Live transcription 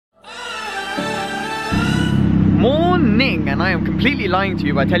evening, and I am completely lying to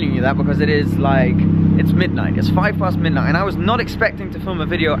you by telling you that, because it is like, it's midnight. It's 5 past midnight, and I was not expecting to film a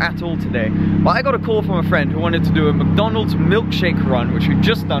video at all today. But I got a call from a friend who wanted to do a McDonald's milkshake run, which we've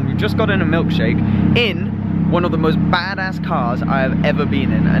just done. We've just got in a milkshake in one of the most badass cars I have ever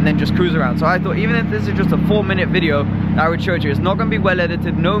been in, and then just cruise around. So I thought, even if this is just a 4-minute video that I would show you, it's not going to be well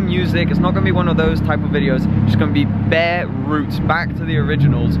edited, no music, it's not going to be one of those type of videos. It's just going to be bare roots back to the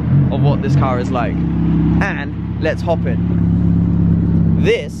originals of what this car is like. And let's hop in.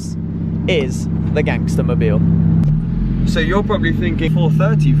 This is the Gangstermobile. So you're probably thinking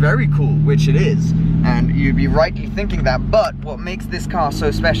 430, very cool, which it is, and you'd be rightly thinking that, but what makes this car so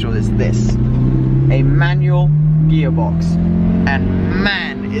special is this. A manual gearbox, and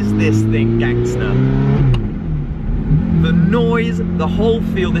man is this thing gangster. The noise, the whole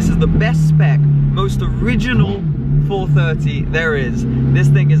feel, this is the best spec, most original 430 there is. This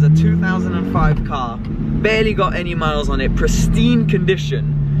thing is a 2005 car, barely got any miles on it, pristine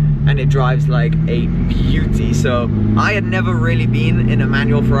condition, and it drives like a beauty. So I had never really been in a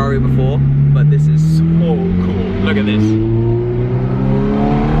manual Ferrari before, but this is so cool. Look at this.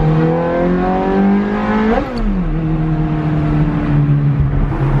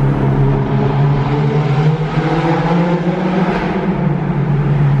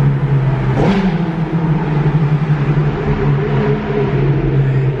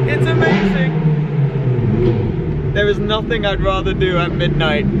 There is nothing I'd rather do at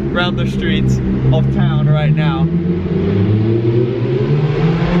midnight around the streets of town right now.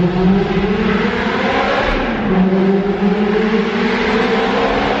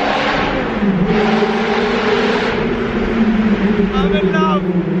 I'm in love!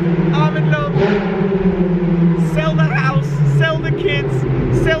 I'm in love! Sell the house, sell the kids,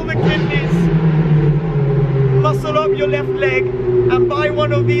 sell the kidneys, muscle up your left leg and buy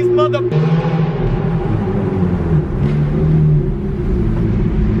one of these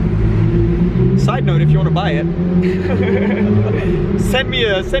Side note, if you want to buy it, send me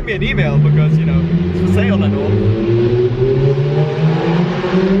an email, because you know it's for sale and all.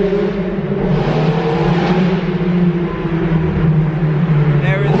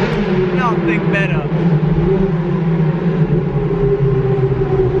 There is nothing better.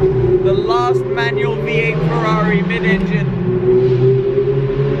 The last manual V8 Ferrari mid-engine,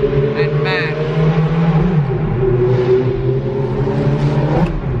 and man.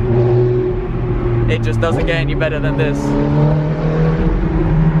 It just doesn't get any better than this.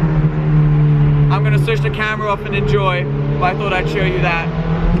 I'm gonna switch the camera off and enjoy, but I thought I'd show you that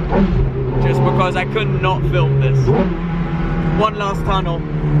just because I could not film this. One last tunnel.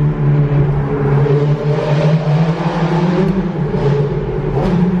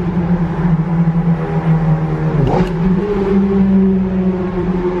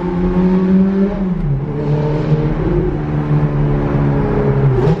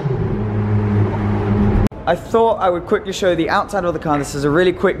 I thought I would quickly show you the outside of the car. This is a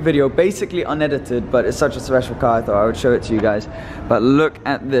really quick video, basically unedited, but it's such a special car, I thought I would show it to you guys. But look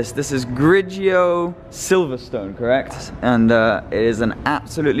at this. This is Grigio Silverstone, correct? And it is an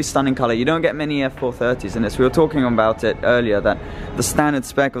absolutely stunning color. You don't get many F430s in this. We were talking about it earlier, that the standard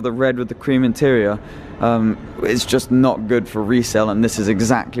spec of the red with the cream interior is just not good for resale, and this is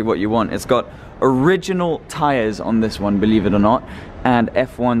exactly what you want. It's got original tires on this one, believe it or not, and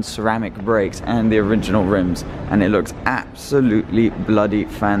F1 ceramic brakes and the original rims, and it looks absolutely bloody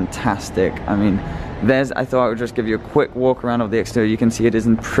fantastic. I mean, I thought I would just give you a quick walk around of the exterior. You can see it is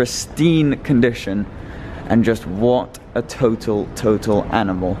in pristine condition, and just what a total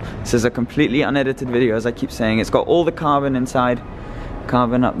animal. This is a completely unedited video, as I keep saying. It's got all the carbon inside,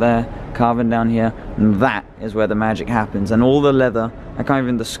 carbon up there, carbon down here, and that is where the magic happens. And all the leather, I can't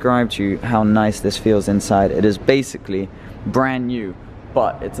even describe to you how nice this feels inside. It is basically brand new,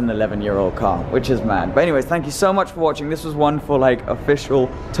 but it's an 11-year-old car, which is mad. But anyways, thank you so much for watching. This was one for like official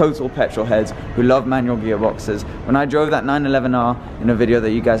total petrol heads who love manual gearboxes. When I drove that 911R in a video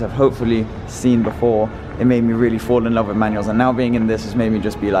that you guys have hopefully seen before, it made me really fall in love with manuals, and now being in this has made me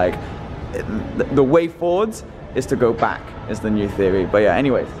just be like, the way forwards is to go back, is the new theory. But yeah,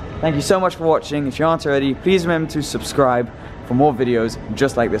 anyways, thank you so much for watching. If you aren't already, please remember to subscribe for more videos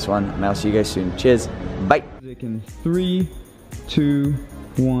just like this one, and I'll see you guys soon. Cheers, bye. In 3, 2,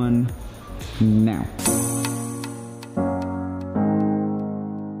 1, now.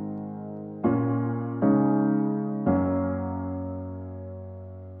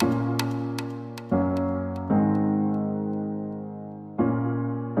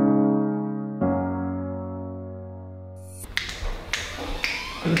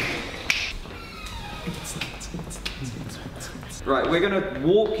 Right, we're gonna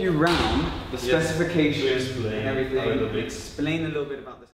walk you around the specifications explain and everything. a little bit. Explain a little bit about this.